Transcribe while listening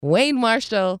Wayne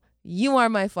Marshall, You Are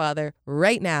My Father,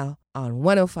 right now on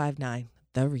 105.9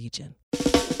 The Region.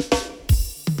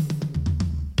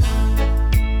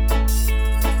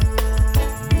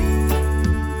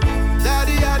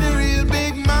 Daddy had a real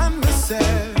big man,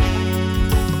 myself.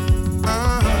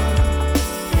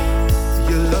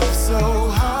 You love so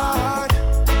hard,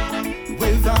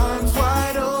 with arms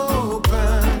wide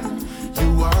open.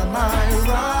 You are my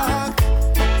rock,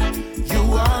 you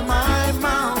are my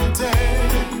mountain.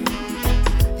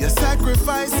 Your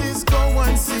sacrifices go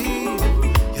unseen.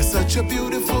 You're such a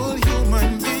beautiful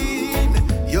human being.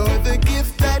 You're the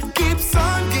gift that keeps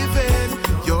on giving.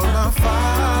 You're my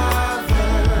father,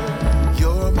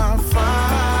 you're my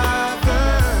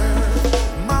father.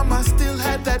 Mama still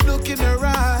had that look in her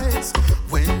eyes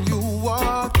when you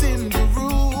walked in the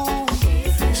room.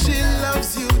 She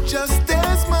loves you just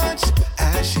as much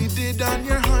as she did on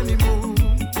your honeymoon.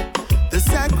 The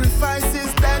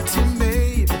sacrifices that you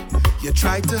made, you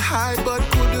tried to hide but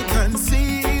couldn't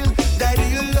conceal. Daddy,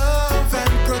 your love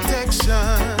and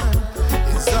protection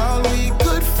is all we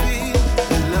could feel.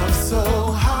 You love so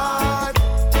hard,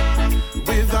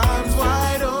 with arms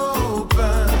wide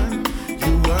open.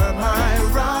 You are my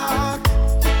rock,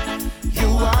 you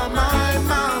are my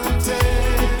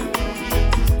mountain.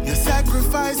 Your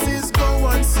sacrifices go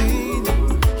unseen.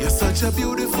 You're such a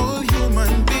beautiful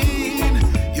human being.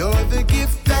 You're the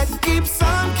gift that keeps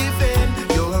on giving.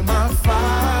 You're my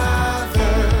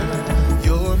father,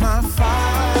 you're my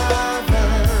father.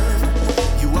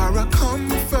 You are a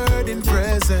comforting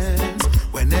presence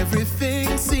when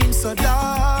everything seems so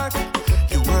dark.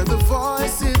 You were the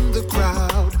voice in the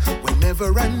crowd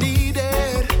whenever I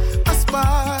needed a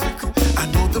spark. I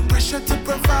know the pressure to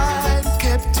provide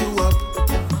kept you up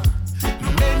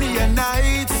many a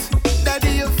night.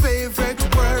 Daddy, your favorite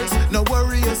words, no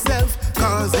worry yourself,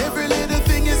 cause every little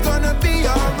thing is gonna be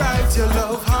alright. You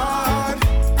love hard,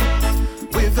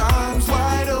 with arms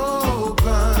wide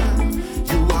open.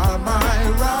 You are my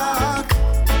rock,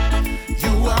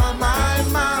 you are my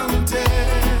mountain.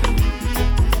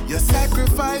 Your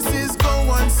sacrifices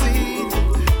go unseen.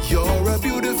 You're a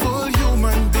beautiful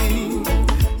human being.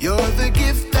 You're the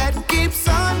gift that keeps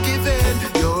on giving.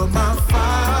 You're my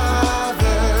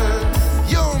father,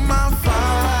 you're my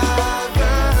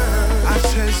father. I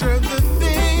treasure the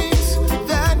things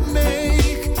that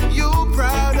make you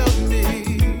proud of me.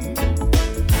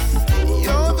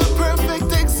 You're the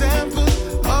perfect example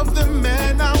of the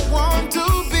man I want to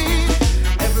be.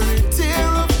 Every tear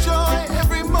of joy,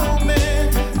 every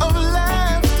moment of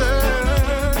laughter,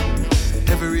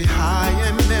 every high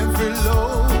and every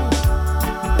low,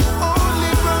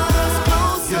 only brought us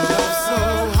closer. You love so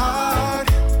hard,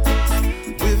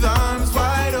 with arms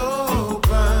wide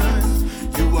open.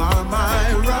 You are my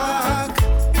rock,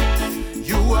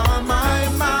 you are my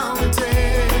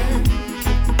mountain.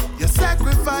 Your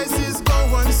sacrifices go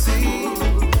unseen.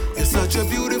 You're such a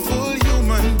beautiful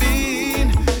human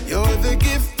being. You're the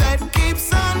gift that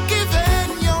keeps on giving.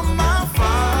 You're my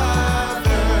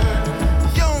father,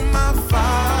 you're my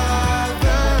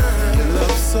father. You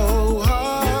love so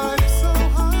hard,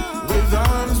 with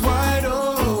arms wide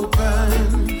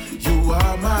open. You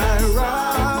are my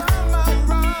rock,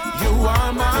 you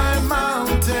are my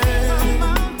mountain.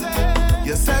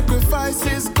 Your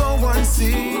sacrifices go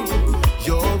unseen.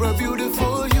 You're a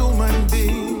beautiful human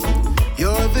being.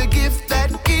 You're the gift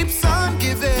that keeps on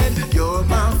giving. You're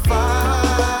my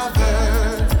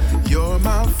father, you're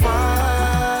my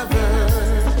father.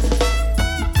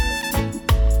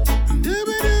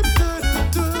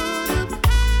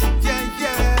 Yeah,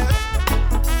 yeah.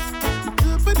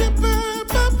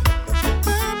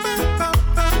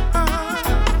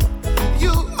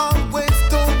 You always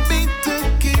told me to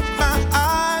keep my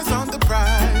eyes on the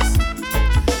prize.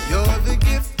 You're the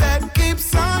gift that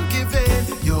keeps on giving.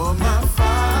 You're my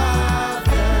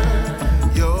father,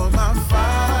 you're my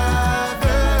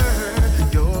father,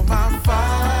 you're my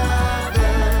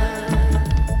father.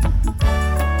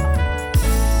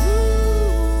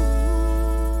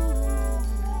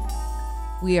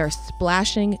 We are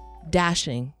splashing,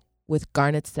 dashing with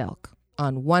Garnet Silk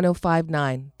on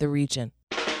 105.9 The Region.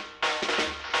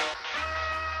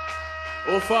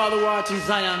 Oh, Father, who art in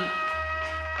Zion,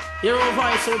 hear our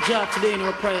voice, O Jah, today in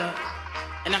our prayer,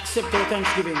 and accept our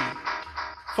thanksgiving.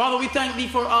 Father, we thank thee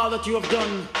for all that you have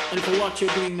done and for what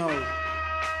you're doing now.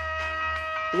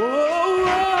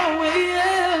 Oh,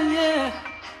 yeah, yeah.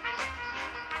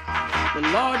 The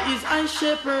Lord is my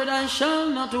shepherd, I shall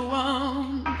not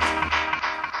want.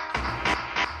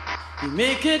 He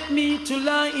maketh me to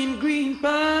lie in green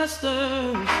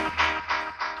pastures.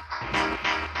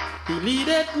 He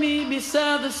leadeth me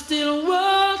beside the still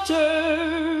waters.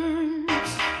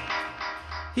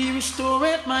 He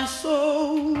restored my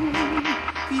soul.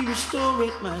 He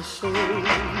restored my soul.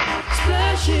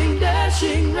 Splashing,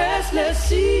 dashing, restless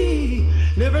sea.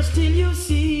 Never still you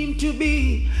seem to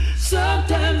be.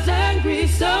 Sometimes angry,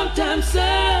 sometimes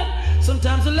sad.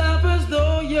 Sometimes a laugh as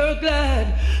though you're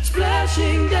glad.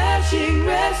 Splashing, dashing,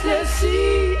 restless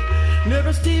sea.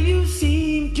 Never still you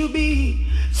seem to be.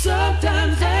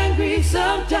 Sometimes angry,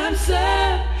 sometimes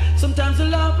sad. Sometimes a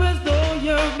laugh as though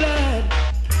you're glad.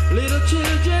 Little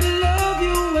children love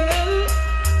you well.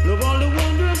 Love all the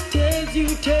wondrous tales you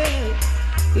tell.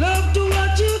 Love to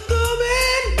watch you come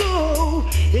and go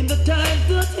in the tides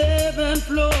that heaven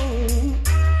flow.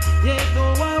 Yet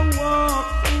though I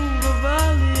walk through the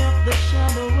valley of the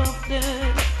shadow of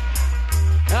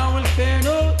death, I will fear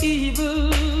no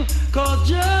evil, 'cause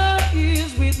Jah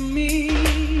is with me.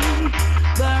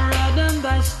 Thy rod and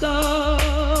thy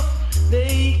staff,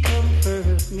 they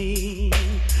comfort me.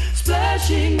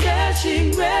 Splashing,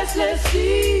 dashing, restless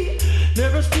sea.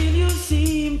 Never still you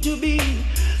seem to be.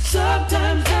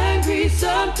 Sometimes angry,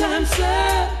 sometimes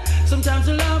sad. Sometimes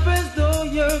you laugh as though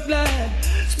you're glad.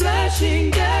 Splashing,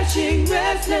 dashing,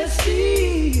 restless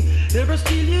sea. Never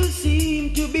still you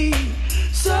seem to be.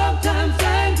 Sometimes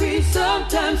angry,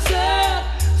 sometimes sad.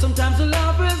 Sometimes you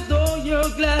laugh as though you're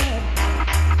glad.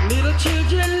 Little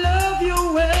children love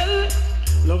you well.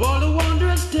 Love all the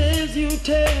wondrous tales you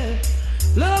tell.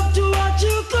 Love to watch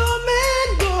you come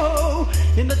and go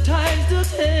in the tides that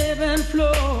heaven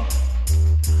flow.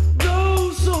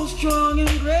 Though so strong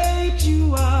and great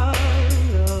you are,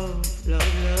 love,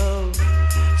 love, love,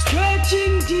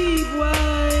 stretching deep,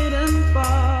 wide and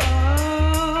far.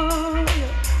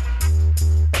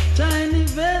 Tiny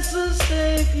vessels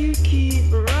safe you keep,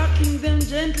 rocking them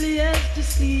gently as to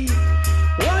sleep.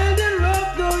 Wild and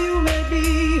rough though you may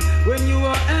be, when you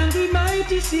are angry,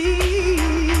 mighty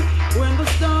sea. When the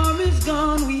storm is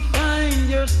gone, we find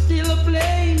you're still a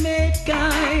playmate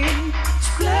kind.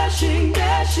 Splashing,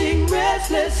 dashing,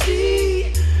 restless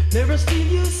sea. Never still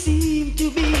you seem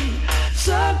to be.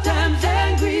 Sometimes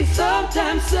angry,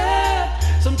 sometimes sad.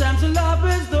 Sometimes you laugh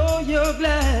as though you're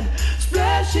glad.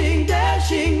 Splashing,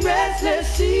 dashing, restless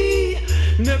sea.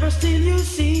 Never still you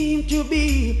seem to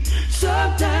be.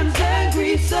 Sometimes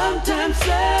angry, sometimes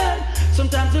sad.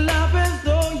 Sometimes you laugh as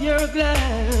though you're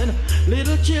glad.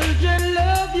 Little children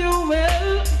love you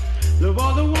well. Love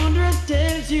all the wondrous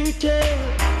tales you tell.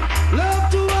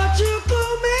 Love to watch you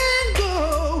come and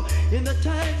go in the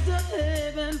tides of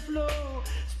heaven flow.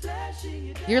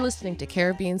 Splashing. You're listening to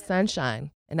Caribbean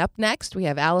Sunshine. And up next, we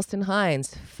have Allison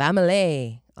Hines,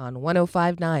 Family, on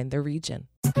 105.9 The Region.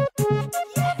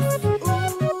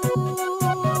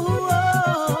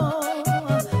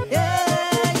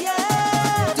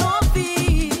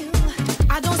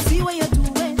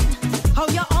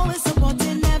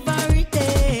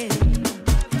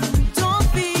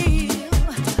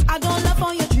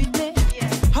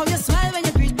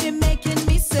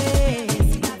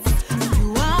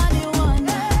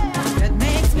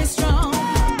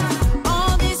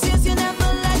 All these years you never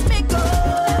let me go.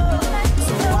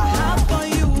 So I have for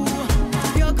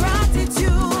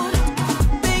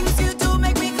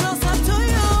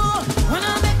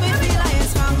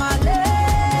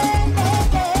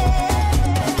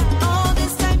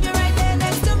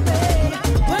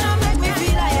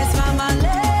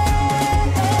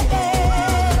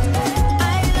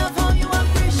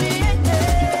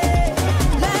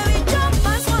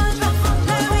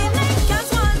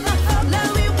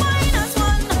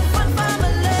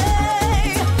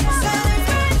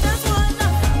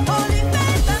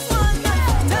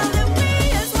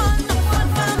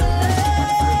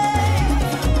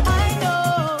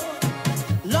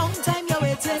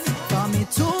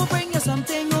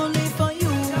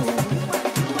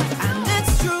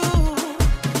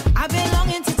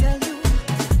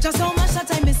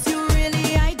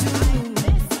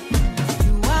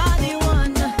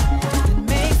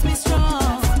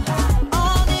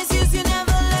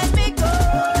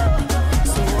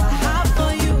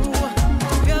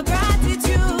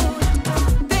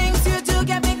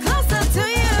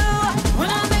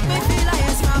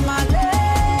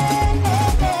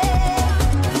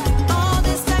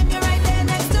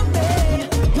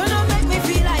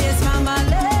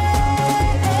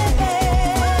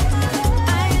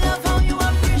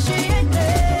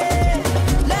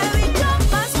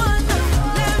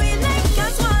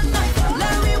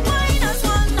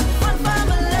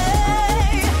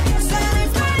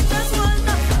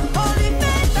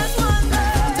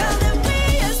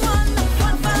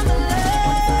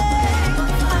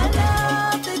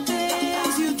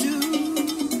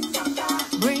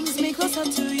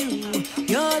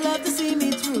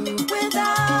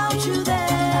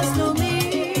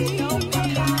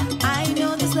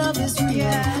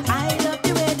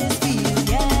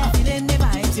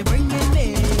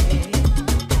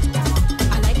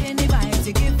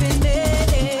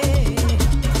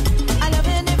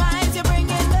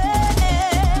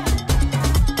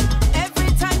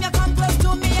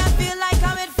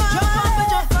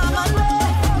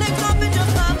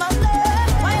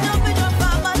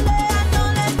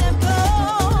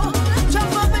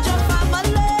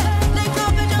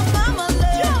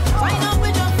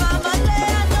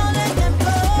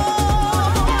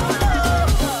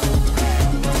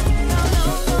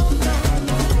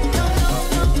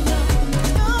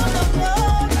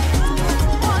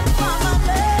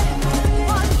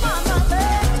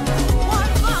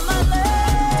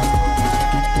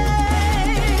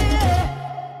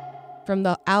From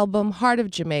the album Heart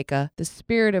of Jamaica, The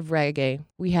Spirit of Reggae,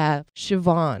 we have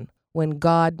Siobhan, When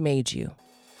God Made You.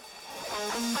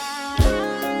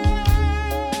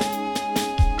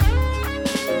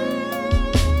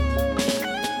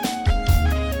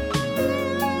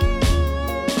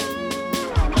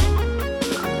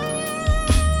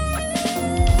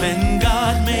 When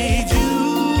God made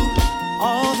you,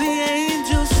 all the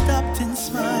angels stopped and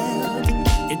smiled.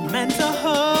 It meant a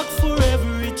hug for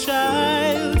every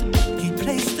child. He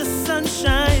placed the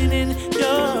sunshine in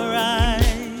your eyes.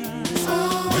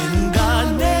 When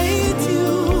God made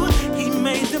you, He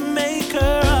made the maker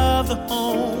of the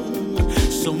home.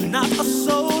 So not a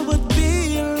soul would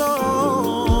be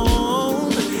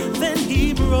alone. Then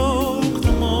He broke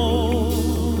the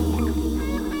mold.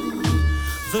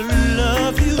 The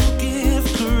love you give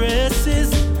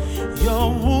caresses,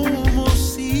 your womb will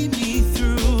see me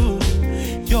through.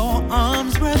 Your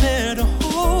arms were there to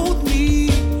hold me.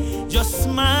 Your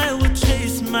smile would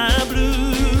chase my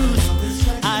blues.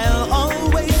 I'll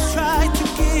always try to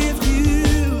give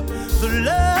you the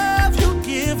love you've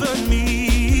given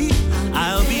me.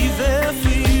 I'll be there for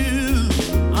you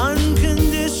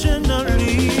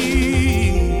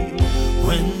unconditionally.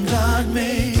 When God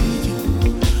made you,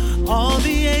 all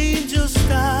the angels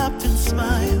stopped and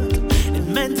smiled. It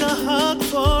meant a hug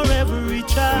for every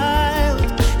child.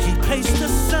 He placed the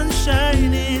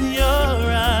sunshine in your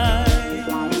eyes.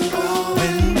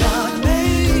 When God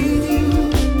made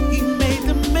you, He made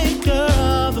the maker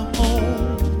of the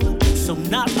home. So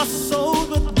not a soul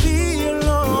would be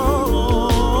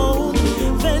alone.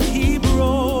 Then He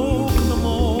broke the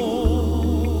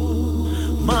mold.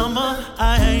 Mama,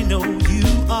 I know you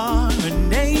are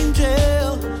an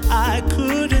angel. I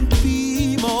couldn't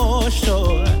be more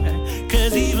sure.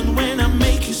 'Cause even when I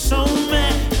make you so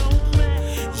mad,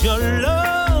 your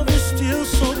love is still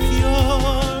so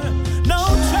pure. No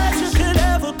treasure could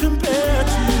ever compare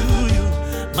to you,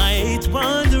 my eighth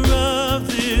wonder of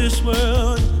this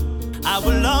world. I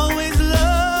will always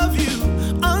love you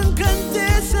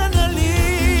unconditionally.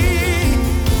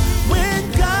 When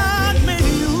God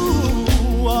made you,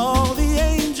 all the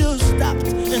angels stopped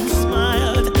and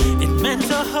smiled. It meant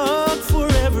a hug for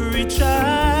every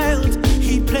child.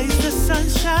 He placed the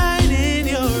sunshine in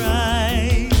your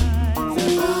eyes.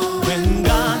 When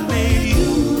God made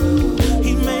you,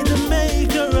 He made the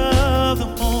maker of the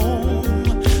home.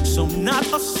 So not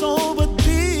a soul would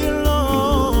be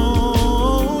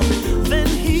alone. Then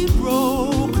He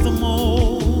broke the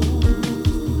mold.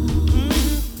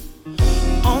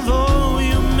 Although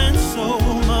you meant so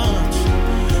much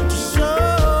to so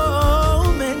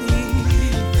many,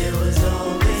 there was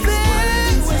always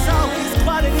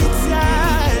quality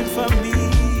time for me.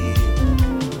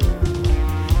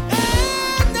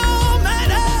 And no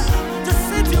matter the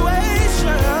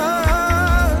situation,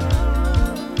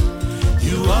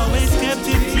 you always kept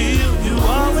it real. You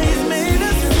always made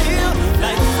us feel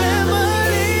like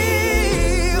family.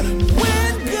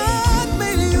 When God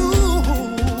made you,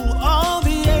 all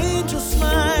the angels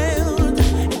smiled.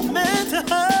 It meant a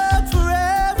hug for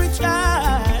every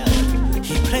child.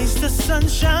 He placed the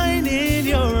sunshine in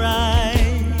your eyes.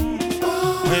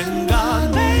 When God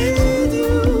made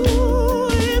you,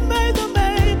 He made the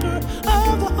maker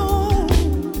of the home.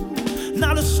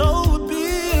 Not a soul would be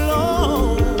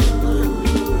alone.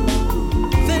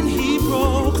 Then He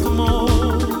broke the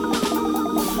mold.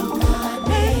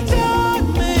 When God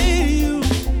made you,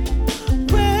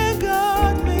 when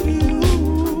God made you,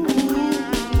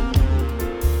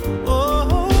 oh,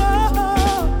 oh, oh,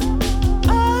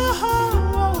 oh, oh,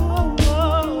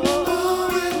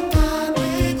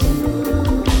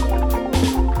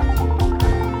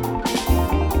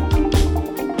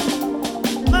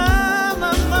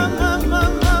 mama, mama, mama,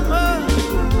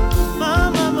 mama,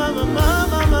 mama,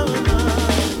 mama, mama.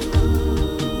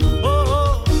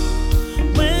 Oh,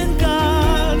 when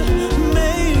God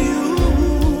made you,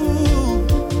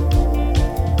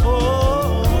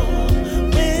 oh,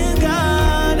 when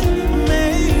God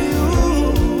made you,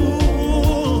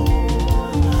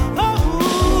 oh,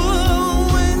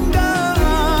 when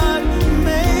God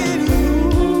made you,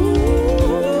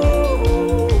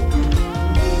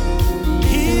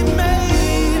 He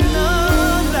made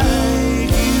none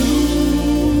like you.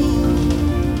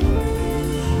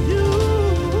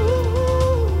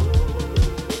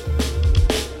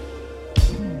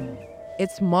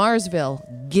 It's Marsville,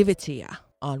 Give It To Ya,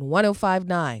 on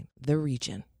 105.9 The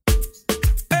Region.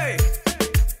 Hey,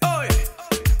 oi,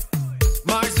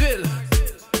 Marsville,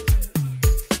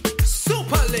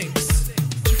 Super Links.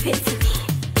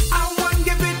 I want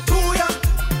give it to ya.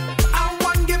 I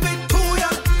want give it to ya.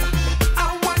 I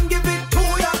want give it to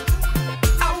ya.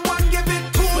 I want give it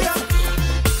to ya.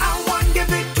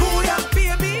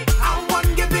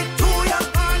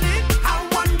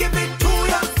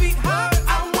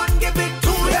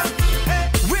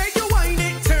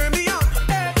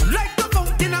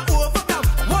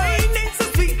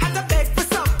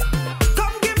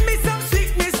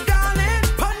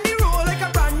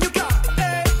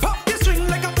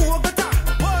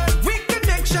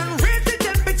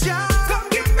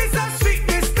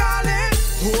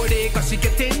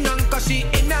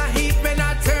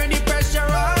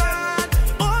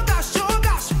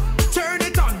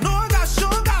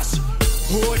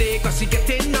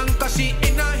 getting on, cause she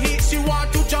in a heat, she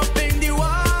want to jump in the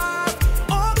water.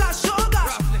 Oh gosh,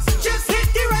 just hit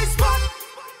the right spot.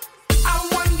 I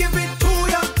want give it to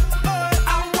ya.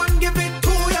 I want give it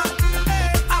to ya.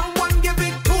 I want give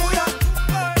it to ya.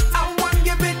 I want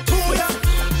give it to ya.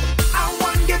 I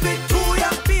want give it to ya,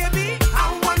 baby. I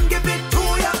want give it to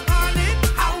ya, honey.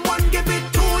 I want give it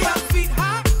to ya,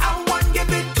 sweetheart. I want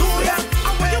give it to ya.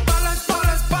 I want you balance,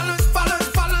 balance, balance, balance,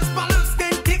 balance, balance,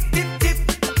 then tip, tip, tip.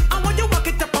 I want you walk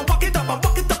it up, walk it up,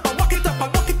 walk it up, walk it up,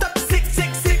 walk it up, sick,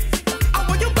 sick, sick. I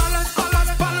want you balance,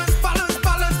 balance, balance, balance,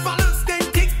 balance, balance, then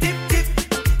tip, tip, tip.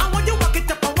 I want you walk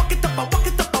it up, walk it up, walk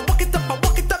it up, walk it up,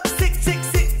 walk it up, sick, sick,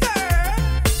 sick.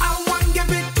 I want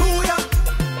give it to ya.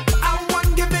 I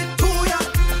want give it to ya.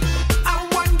 I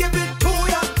want give it to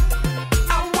ya.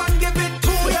 I want give it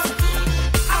to ya.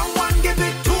 I want give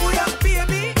it to ya,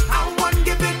 baby. I want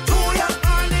give it to ya,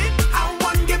 honey. I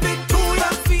want give it to ya,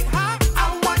 sweetheart. I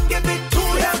want give it to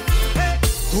ya.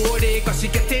 Hold it, cause she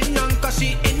getting on, cause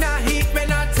she in a heat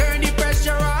when I turn the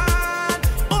pressure on.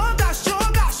 Oh gosh,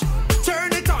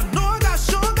 turn it on. No gosh,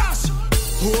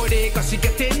 hold it, cause she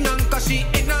getting on, cause she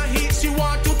in a heat, she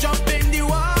want to jump in the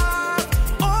water.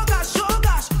 Oh gosh,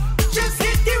 just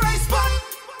hit the right spot.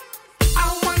 I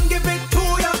want give it to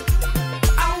ya.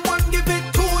 I want give it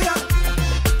to ya.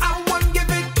 I want give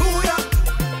it to ya.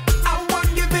 I want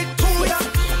give it to ya.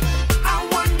 I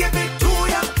want give it to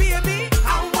ya, baby.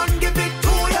 I want give it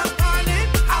to ya, honey.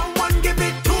 I want give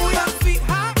it to ya,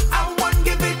 sweetheart. I want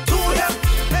give it to ya.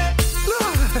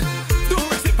 Don't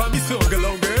rest it for me so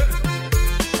long, girl.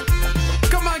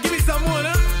 Come on, give me some more,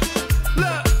 huh?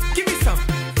 Look, give me some.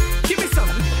 Give me some.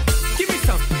 Give me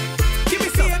some. Give me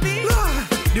some.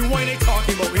 The wine they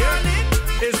talking about here.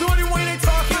 It's the only wine they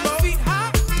talking about.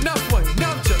 Enough wine,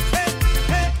 enough just.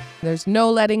 Hey. There's No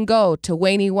Letting Go to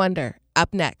Wayne Wonder.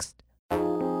 Up next.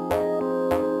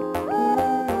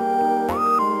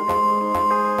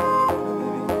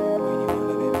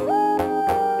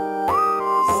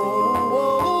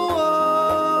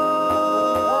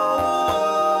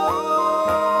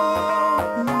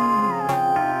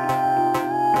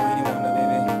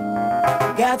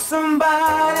 Got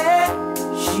somebody,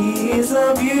 she is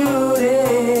a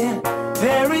beauty,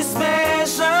 very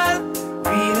special,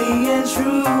 really and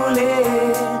truly.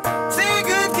 Take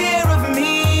good care of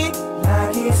me,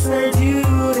 like it's her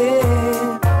duty.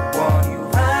 Won't you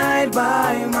ride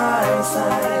by my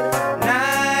side,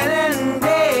 night and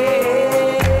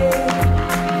day?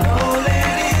 No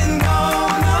letting go,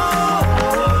 no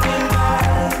holding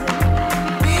back,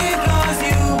 because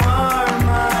you are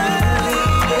my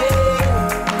lady.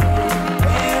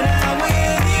 When I'm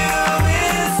with you,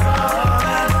 it's all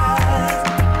I want.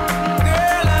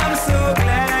 Girl, I'm so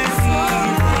glad you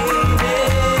made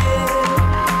it.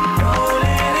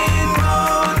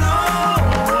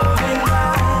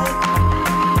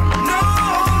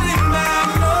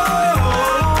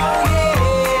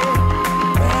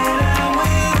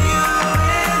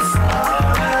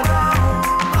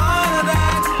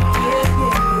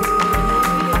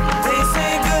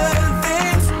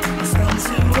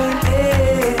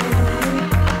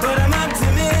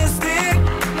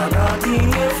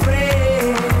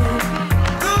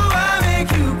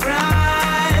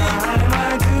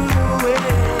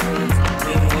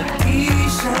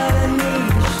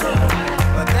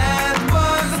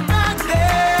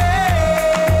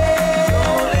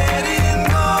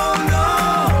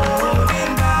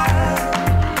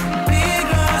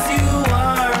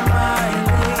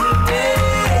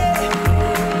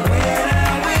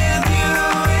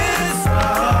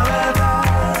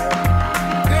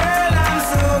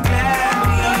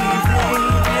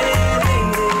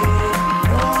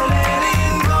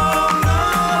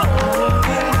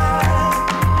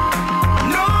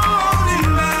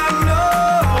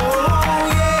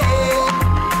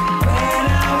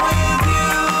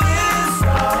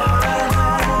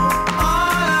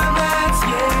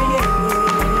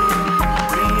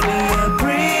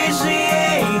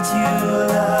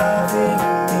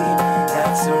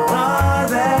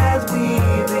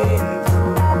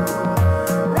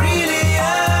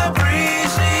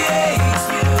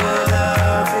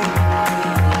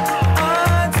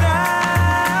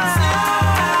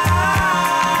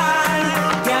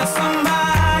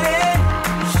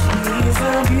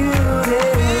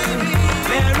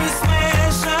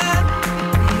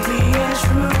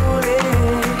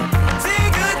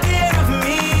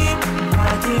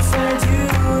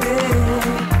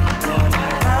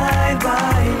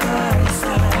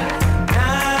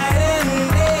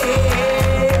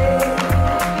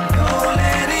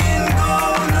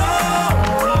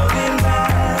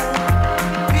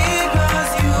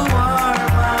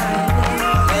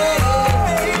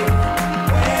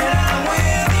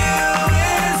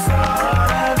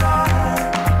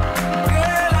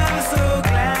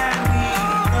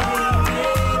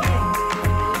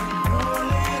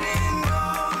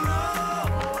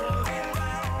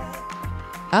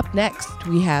 Up next,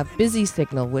 we have Busy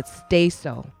Signal with Stay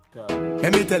So.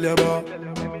 Let me tell you about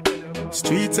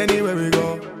streets anywhere we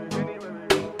go.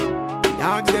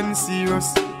 Dog them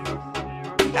serious,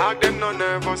 dog them no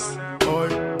nervous. Boy,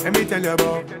 let me tell you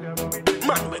about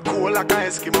man we cool like a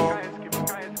Eskimo.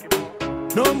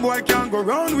 No boy can go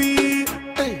round we.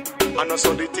 Hey, I know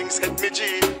so the things hit me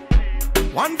G.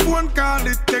 One phone call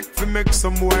it take to make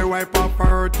some boy wipe off her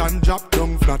hurt and drop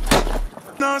down flat.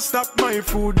 Now stop my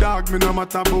food, dog. Me no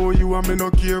matter about you and me no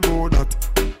care about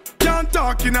that. Can't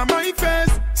talk in my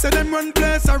face. Say them run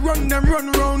place, I run them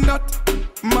run round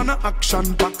that. Man a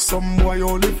action back, some boy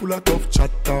only full of tough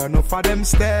chatter. Enough of them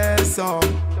stairs up,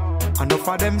 enough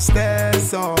of them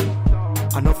stairs up,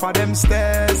 enough of them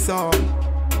stairs up.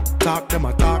 Talk them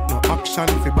a talk, no action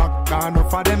fi back.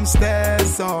 Enough of them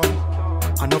stairs up,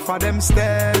 enough of them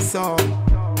stairs up,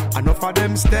 enough of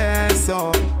them stairs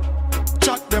up.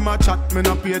 Chat them a chat, me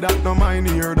no pay that, no mind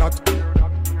hear that.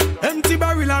 Empty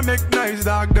barrel a make nice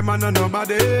dog, them a no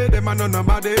nobody, them a no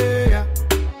nobody, yeah.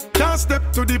 Can't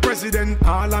step to the president,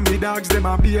 all of me dogs, them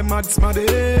a be a mad smaddy,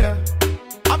 yeah.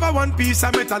 Have a one piece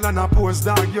of metal and a post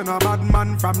dog, you know bad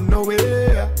man from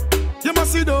nowhere. You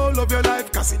must see the whole of your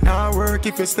life, cause it not work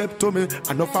if you step to me.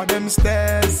 Enough of them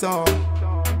stairs up,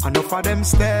 enough of them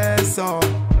stairs up,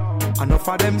 enough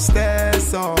of them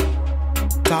stairs up.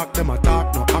 Talk them a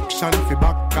talk, no action fi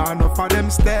back. Enough of them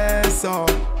stairs up,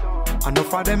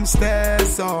 enough of them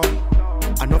stairs up,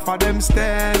 enough of them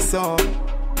stairs up.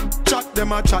 Chat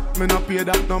them a chat, me no pay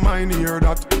that, no mind hear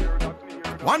that.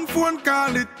 One phone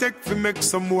call it take to make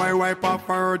some boy wipe off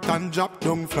her hurt and drop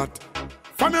down flat.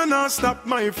 From you not stop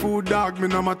my food, dog. Me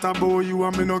no matter about you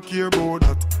and me no care about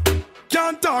that.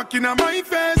 Can't talk in my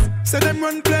face. Say them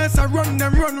run place, I run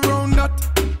them run round that.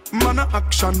 Man a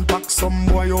action back, some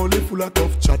boy only full of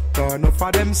tough chatter. Enough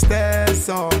of them stairs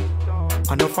up,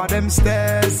 enough of them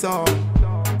stairs up,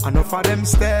 enough of them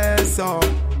stairs up.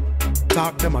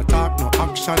 Talk them a talk, no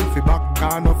action fi back.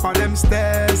 Enough of them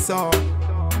stairs up,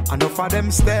 enough of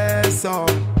them stairs up,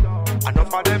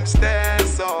 enough of them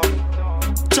stairs up.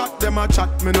 Chat them a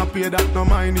chat, me no pay that, no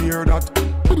mind hear that.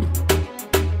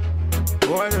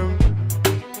 Boy them,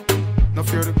 no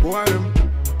fear the boy them.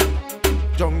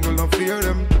 Jungle no fear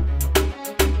them,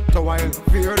 the wild no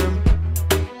fear them.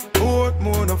 Boat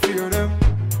more no fear them,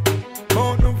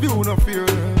 mountain view no fear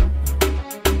them.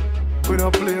 We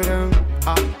no play them,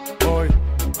 ah boy.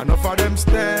 Enough of them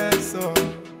stairs up,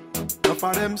 enough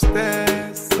of them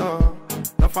stairs up,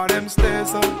 enough of them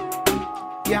stairs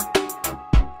up, yeah.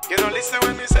 You don't listen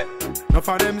when me say enough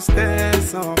of them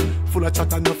stairs up, full of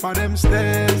chat enough of them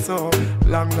stairs up.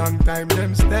 Long time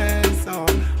them stairs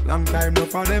up, long time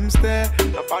enough of them stairs,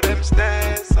 enough of them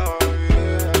stairs up,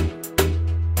 yeah.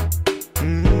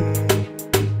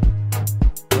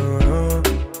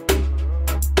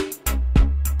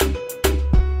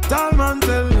 Tall man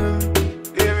tell them,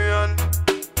 hear me on.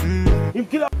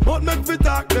 But make we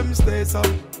talk them stairs up,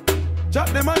 chat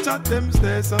them a chat them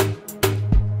stairs up.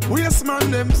 Waste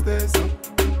man them stays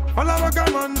up, all our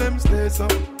man them stays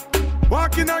up.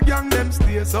 Walking a gang them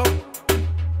stays up.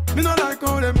 Me no like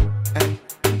how them, eh.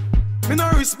 Me no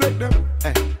respect them,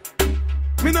 eh.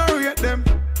 Me no rate them,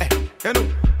 eh. You know,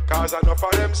 cause enough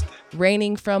of them stay.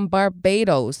 Reigning from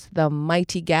Barbados, the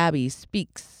mighty Gabby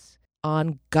speaks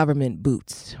on government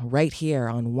boots right here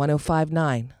on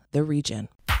 105.9 The Region.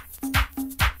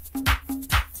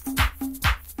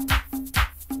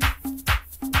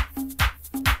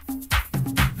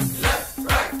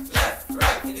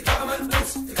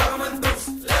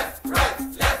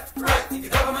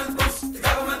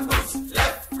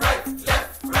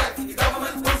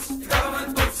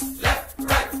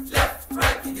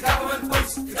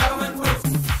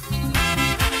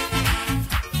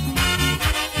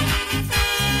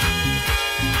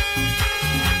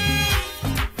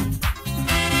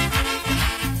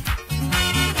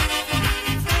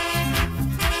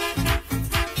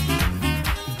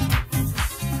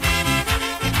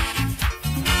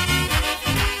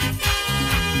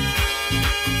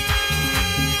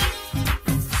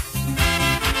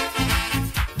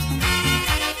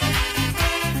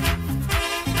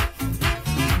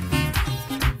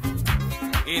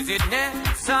 Is it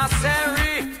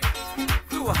necessary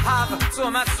to have so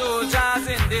much soldiers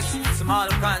in this small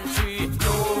country?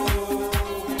 No,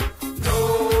 no,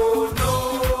 no,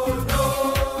 no.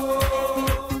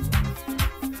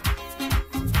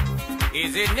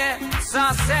 Is it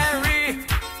necessary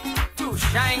to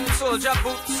shine soldier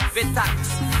boots with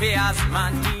taxpayers'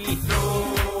 money? No,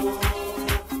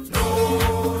 no,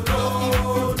 no,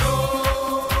 no.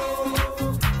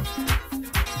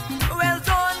 Well,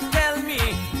 don't tell me,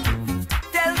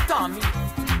 tell Tommy,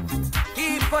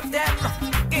 he put them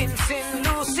in St.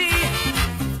 Lucie.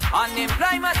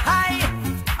 Unemployment high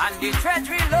and the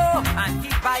treasury low, and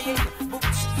keep buying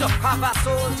books to cover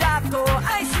soldier toe.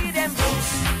 I see them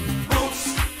boots, boots,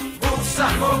 boots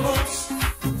and more boots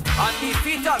on the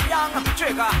feet of young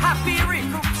trigger happy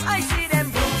recruits. I see them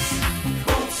boots,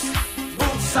 boots,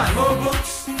 boots and more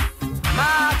boots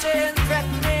marching,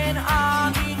 threatening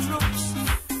army troops.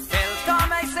 Tell Tom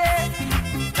I say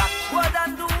that would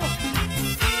undo.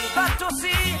 We got to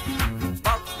see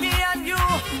but me and you,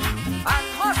 and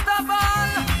most of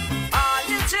all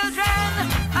the children,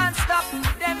 and stop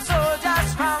them soldiers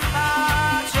from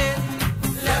marching.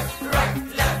 Left, right,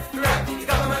 the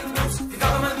government boots, the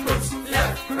government boots.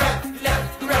 Left, right,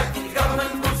 the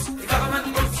government boots, the government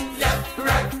boots. Left,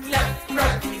 right,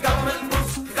 the government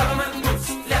boots, the government boots.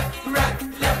 Left,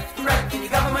 right, the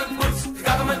government boots, the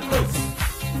government boots.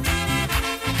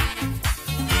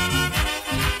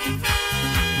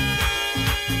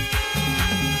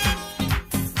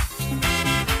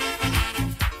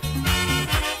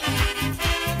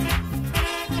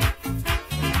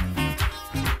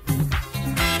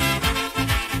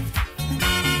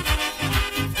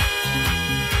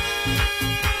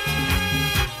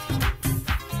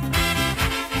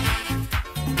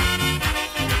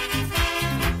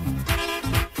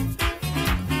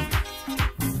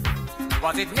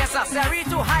 Was it necessary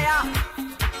to hire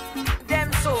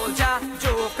them soldier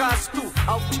jokers to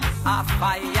out a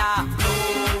fire? No,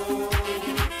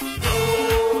 no,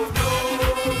 no,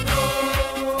 no.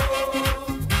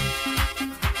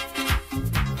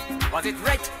 Was it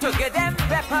right to give them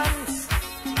weapons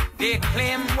they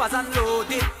claim was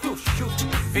unloaded to shoot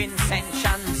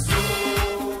Vincentians? No,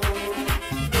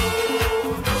 no, no,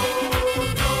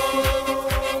 no.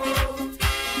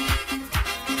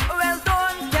 Well,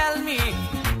 don't tell me,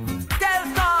 tell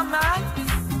Norman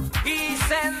he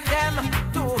sent them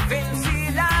to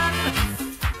Vinceland,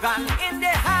 gun in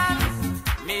the hand,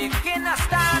 making a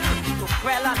stand to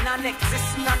quell a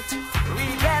non-existent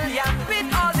rebellion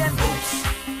with all them boots,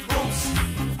 boots,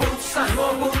 boots and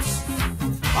more boots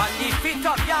on the feet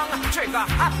of young trigger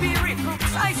happy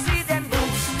recruits. I see them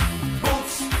boots,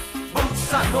 boots,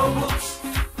 boots and more boots